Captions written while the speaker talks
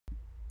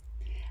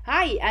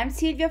Hi, I'm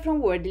Silvia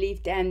from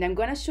WordLift's and I'm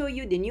gonna show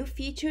you the new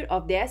feature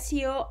of the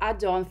SEO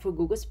add-on for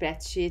Google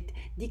Spreadsheet,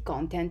 the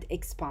Content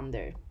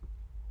Expander.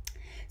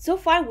 So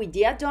far with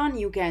the add-on,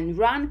 you can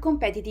run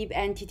competitive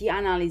entity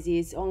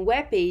analysis on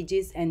web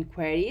pages and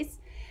queries,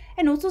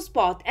 and also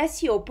spot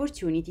SEO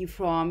opportunity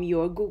from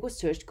your Google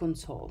Search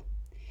Console.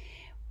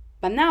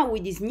 But now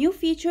with this new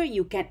feature,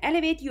 you can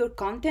elevate your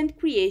content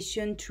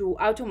creation through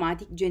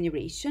automatic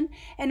generation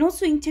and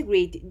also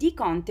integrate the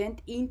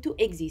content into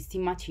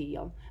existing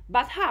material.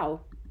 But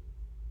how?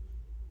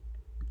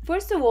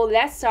 First of all,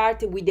 let's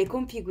start with the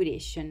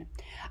configuration.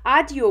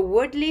 Add your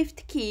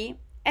WordLift's key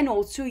and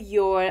also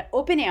your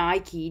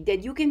OpenAI key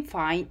that you can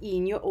find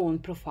in your own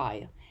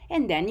profile.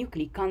 And then you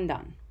click on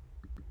Done.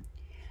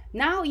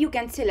 Now you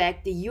can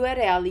select the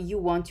URL you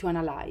want to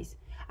analyze.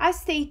 I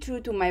stay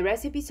true to my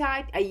recipe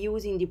site I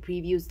used in the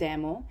previous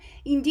demo.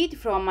 Indeed,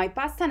 from my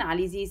past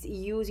analysis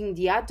using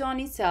the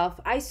add-on itself,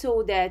 I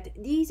saw that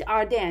these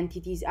are the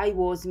entities I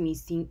was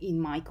missing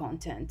in my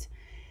content.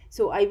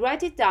 So I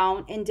write it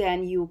down and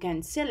then you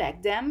can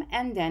select them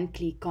and then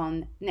click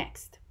on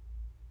Next.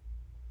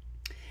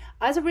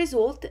 As a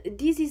result,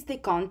 this is the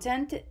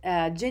content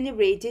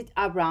generated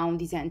around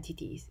these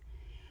entities.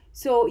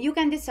 So you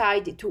can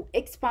decide to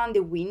expand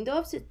the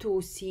windows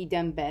to see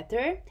them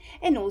better,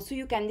 and also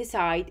you can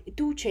decide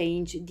to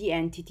change the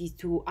entities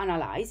to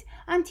analyze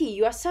until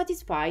you are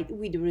satisfied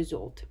with the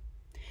result.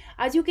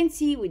 As you can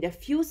see, with a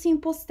few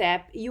simple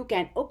steps, you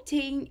can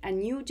obtain a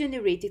new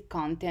generated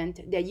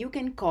content that you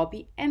can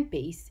copy and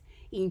paste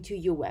into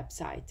your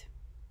website.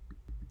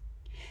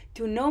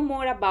 To know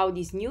more about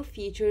this new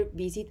feature,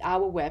 visit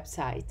our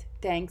website.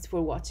 Thanks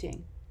for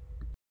watching.